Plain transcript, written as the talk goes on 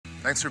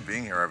Thanks for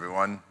being here,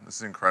 everyone. This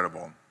is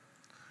incredible.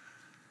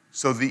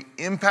 So the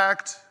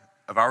impact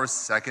of our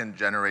second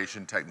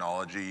generation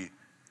technology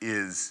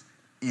is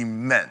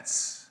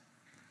immense.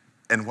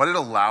 And what it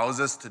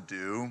allows us to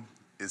do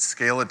is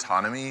scale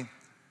autonomy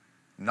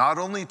not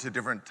only to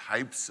different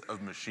types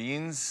of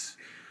machines,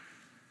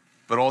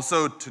 but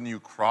also to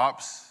new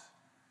crops,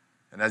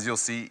 and as you'll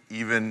see,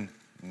 even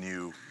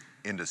new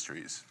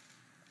industries.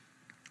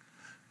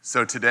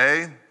 So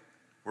today,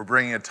 we're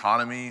bringing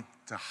autonomy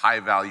to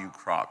high-value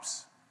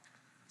crops.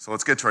 So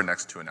let's get to our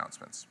next two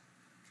announcements.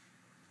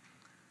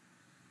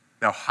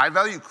 Now,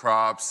 high-value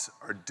crops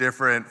are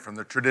different from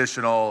the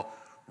traditional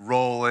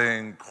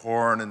rolling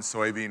corn and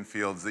soybean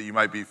fields that you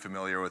might be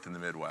familiar with in the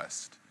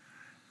Midwest.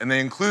 And they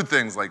include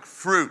things like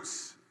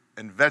fruits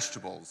and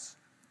vegetables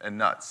and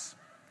nuts.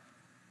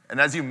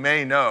 And as you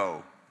may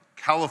know,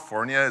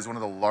 California is one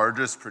of the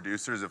largest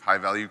producers of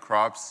high-value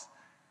crops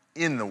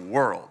in the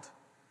world.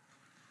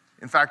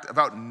 In fact,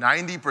 about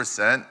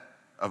 90%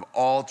 of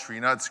all tree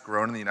nuts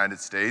grown in the United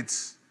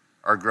States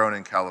are grown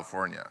in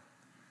California.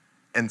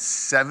 And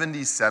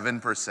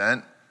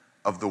 77%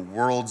 of the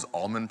world's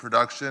almond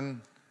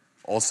production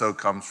also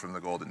comes from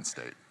the Golden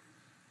State.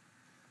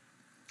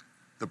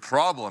 The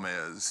problem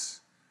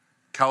is,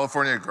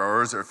 California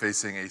growers are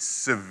facing a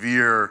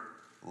severe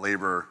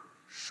labor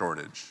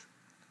shortage.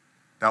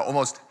 Now,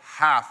 almost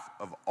half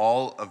of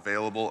all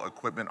available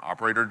equipment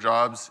operator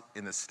jobs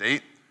in the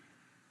state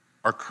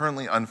are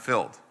currently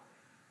unfilled.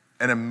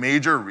 And a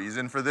major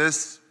reason for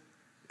this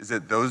is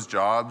that those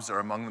jobs are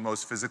among the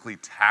most physically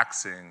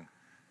taxing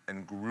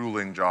and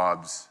grueling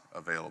jobs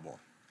available.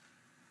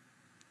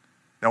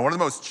 Now, one of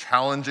the most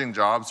challenging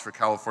jobs for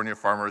California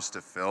farmers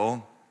to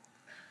fill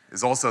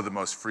is also the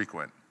most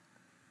frequent: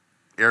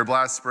 air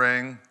blast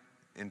spraying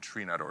in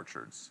tree nut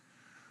orchards.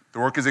 The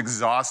work is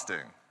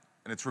exhausting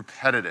and it's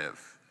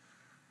repetitive,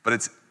 but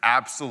it's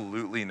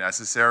absolutely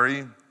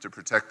necessary to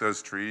protect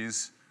those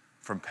trees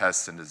from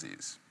pests and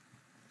disease.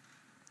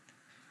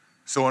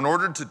 So in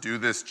order to do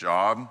this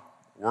job,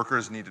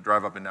 workers need to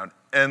drive up and down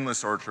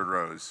endless orchard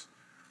rows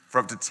for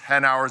up to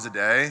 10 hours a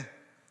day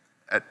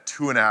at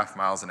 2.5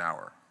 miles an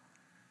hour.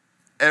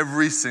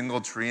 Every single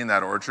tree in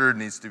that orchard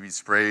needs to be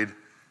sprayed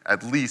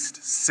at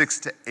least 6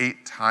 to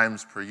 8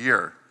 times per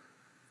year.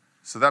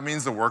 So that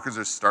means the workers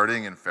are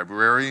starting in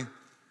February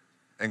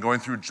and going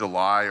through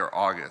July or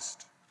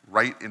August,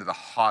 right into the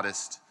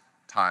hottest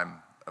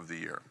time of the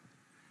year.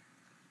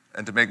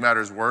 And to make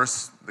matters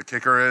worse, the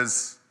kicker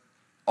is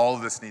all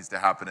of this needs to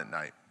happen at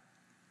night.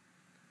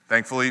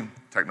 Thankfully,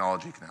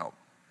 technology can help.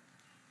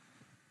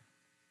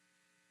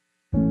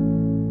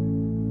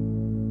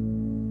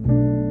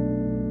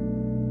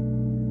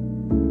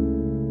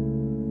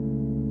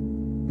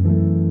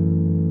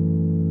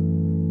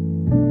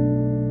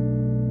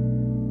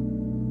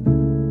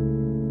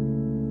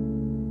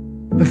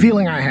 The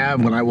feeling I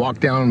have when I walk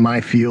down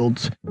my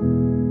fields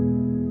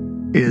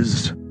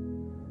is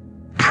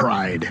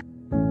pride.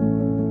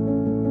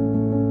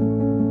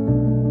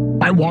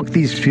 I walk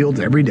these fields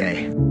every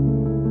day.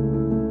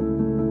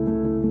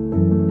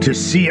 To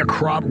see a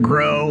crop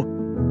grow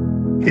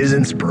is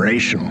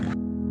inspirational.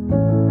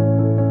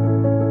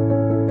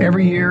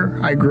 Every year,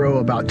 I grow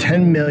about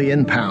 10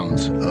 million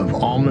pounds of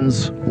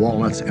almonds,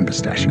 walnuts, and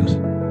pistachios.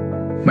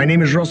 My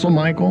name is Russell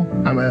Michael.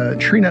 I'm a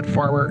tree nut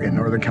farmer in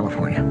Northern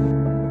California.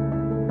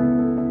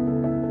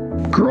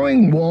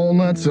 Growing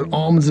walnuts and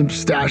almonds and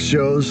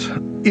pistachios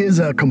is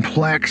a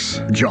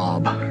complex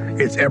job.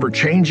 It's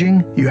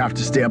ever-changing. You have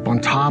to stay up on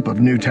top of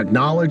new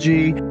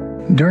technology.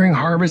 During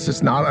harvest,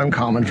 it's not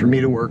uncommon for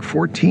me to work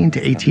 14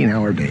 to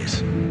 18-hour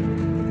days.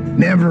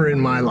 Never in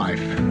my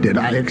life did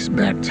I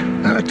expect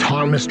an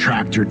autonomous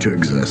tractor to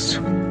exist.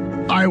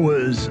 I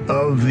was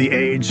of the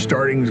age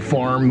starting to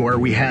farm where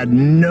we had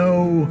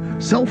no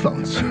cell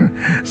phones.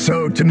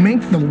 So to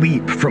make the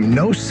leap from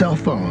no cell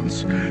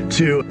phones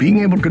to being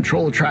able to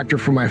control a tractor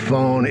from my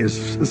phone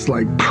it's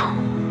like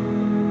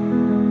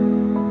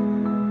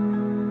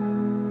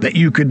that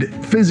you could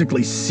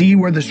physically see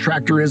where this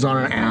tractor is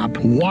on an app,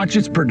 watch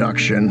its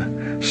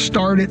production,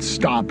 start it,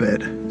 stop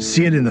it,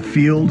 see it in the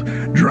field,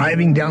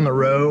 driving down the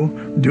row,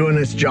 doing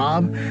its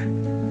job.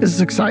 This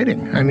is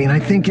exciting. I mean, I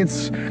think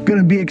it's going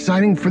to be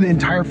exciting for the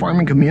entire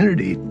farming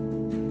community.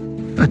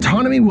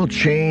 Autonomy will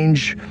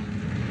change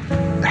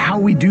how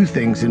we do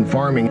things in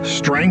farming,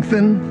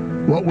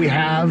 strengthen what we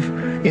have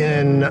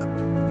in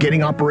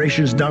getting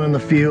operations done in the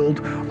field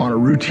on a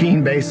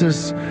routine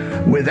basis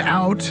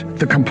without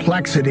the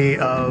complexity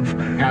of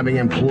having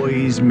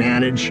employees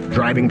manage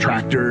driving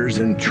tractors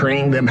and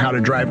train them how to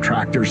drive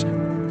tractors.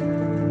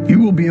 You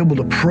will be able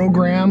to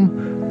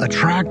program a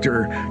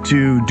tractor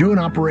to do an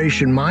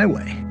operation my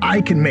way.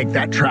 I can make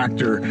that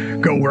tractor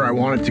go where I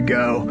want it to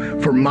go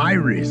for my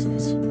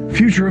reasons.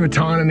 Future of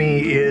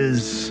autonomy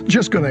is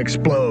just going to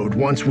explode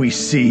once we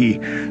see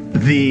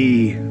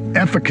the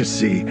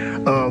efficacy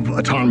of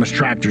autonomous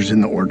tractors in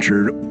the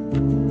orchard.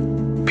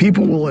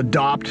 People will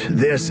adopt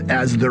this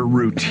as their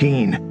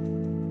routine.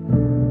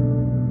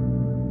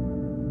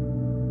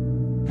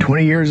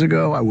 20 years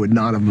ago, I would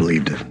not have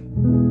believed it.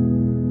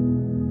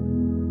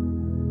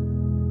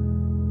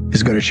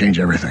 is going to change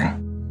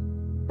everything.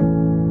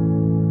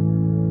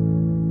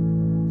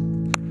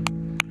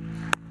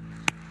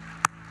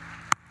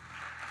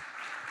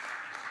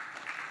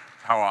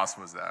 How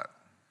awesome was that?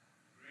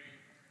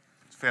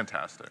 It's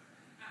fantastic.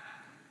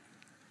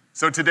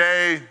 So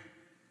today,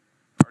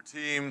 our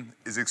team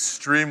is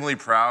extremely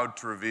proud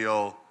to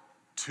reveal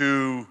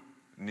 2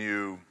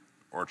 new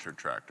orchard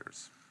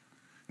tractors.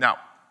 Now,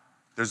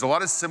 there's a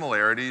lot of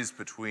similarities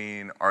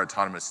between our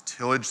autonomous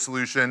tillage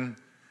solution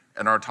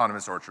and our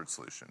autonomous orchard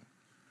solution.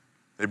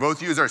 They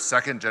both use our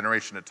 2nd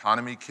generation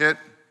autonomy kit,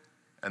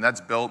 and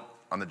that's built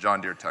on the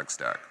John Deere tech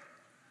stack.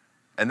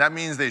 And that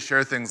means they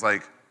share things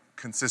like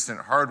consistent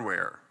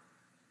hardware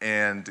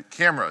and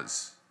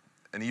cameras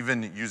and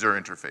even user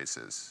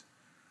interfaces.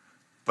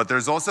 But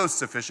there's also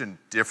sufficient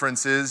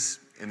differences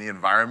in the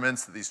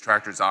environments that these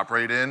tractors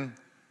operate in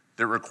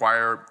that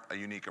require a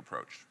unique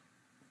approach.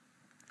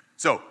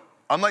 So,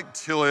 unlike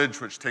tillage,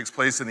 which takes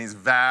place in these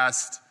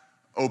vast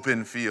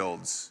open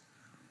fields,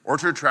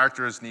 orchard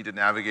tractors need to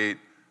navigate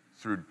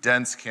through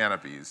dense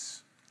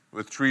canopies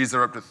with trees that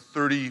are up to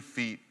 30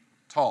 feet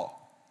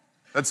tall.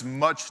 That's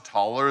much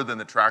taller than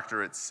the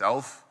tractor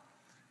itself,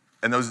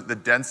 and the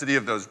density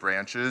of those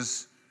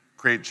branches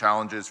create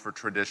challenges for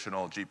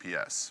traditional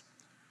GPS.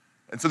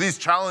 And so these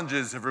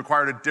challenges have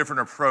required a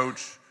different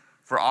approach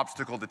for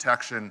obstacle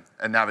detection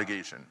and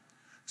navigation.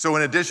 So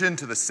in addition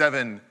to the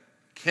 7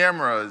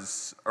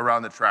 cameras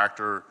around the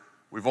tractor,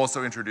 we've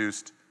also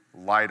introduced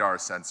Lidar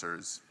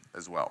sensors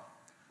as well.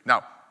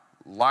 Now,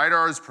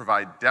 Lidars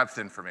provide depth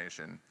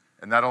information,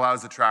 and that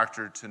allows the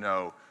tractor to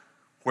know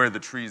where the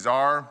trees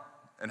are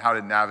and how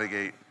to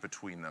navigate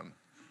between them.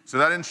 So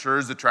that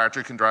ensures the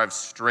tractor can drive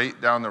straight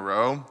down the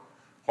row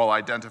while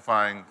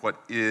identifying what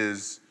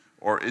is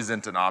or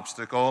isn't an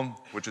obstacle,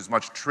 which is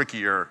much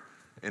trickier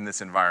in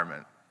this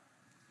environment.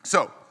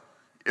 So,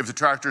 if the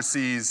tractor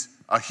sees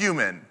a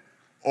human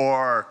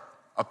or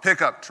a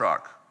pickup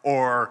truck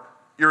or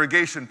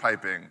irrigation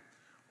piping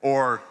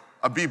or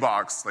a bee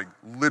box, like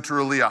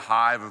literally a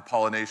hive of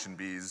pollination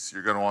bees,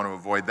 you're gonna want to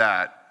avoid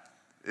that.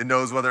 It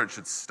knows whether it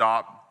should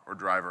stop or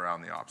drive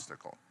around the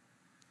obstacle.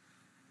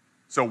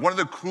 So one of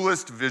the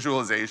coolest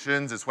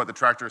visualizations is what the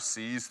tractor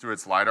sees through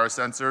its Lidar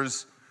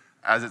sensors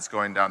as it's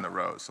going down the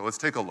row. So let's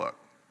take a look.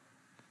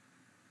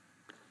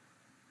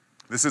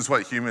 This is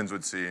what humans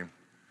would see.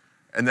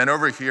 And then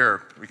over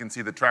here, we can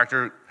see the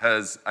tractor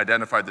has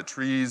identified the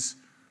trees,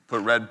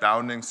 put red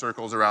bounding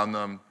circles around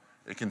them.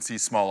 It can see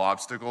small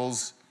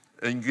obstacles.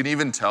 And you can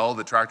even tell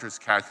the tractor's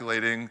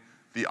calculating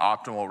the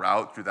optimal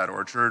route through that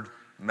orchard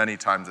many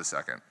times a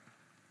second.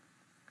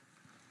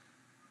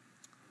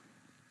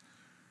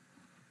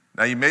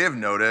 Now you may have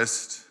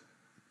noticed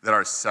that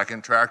our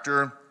 2nd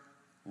tractor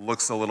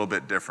looks a little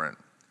bit different.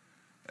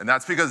 And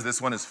that's because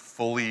this one is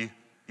fully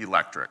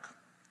electric.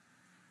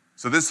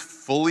 So this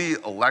fully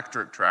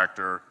electric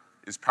tractor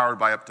is powered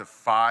by up to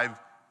 5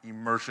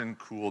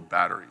 immersion-cooled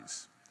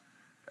batteries.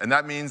 And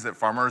that means that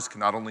farmers can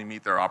not only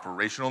meet their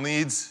operational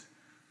needs,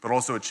 but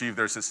also achieve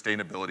their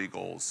sustainability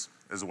goals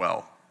as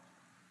well.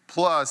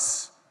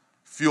 Plus,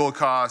 fuel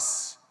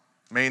costs,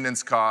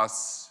 maintenance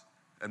costs,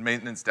 and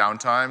maintenance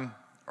downtime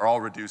are all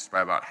reduced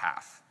by about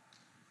half.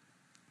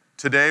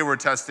 Today, we're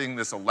testing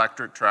this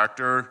electric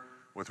tractor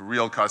with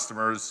real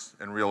customers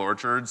and real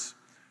orchards,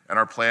 and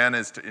our plan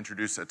is to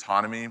introduce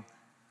autonomy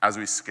as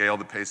we scale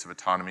the pace of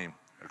autonomy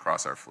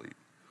across our fleet.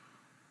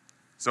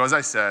 So as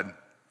I said,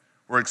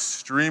 we're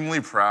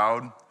extremely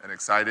proud and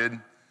excited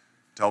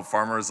to help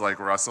farmers like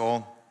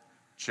Russell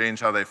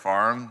change how they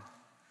farm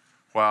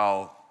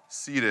while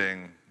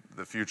seeding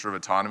the future of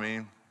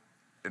autonomy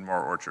in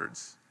more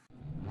orchards.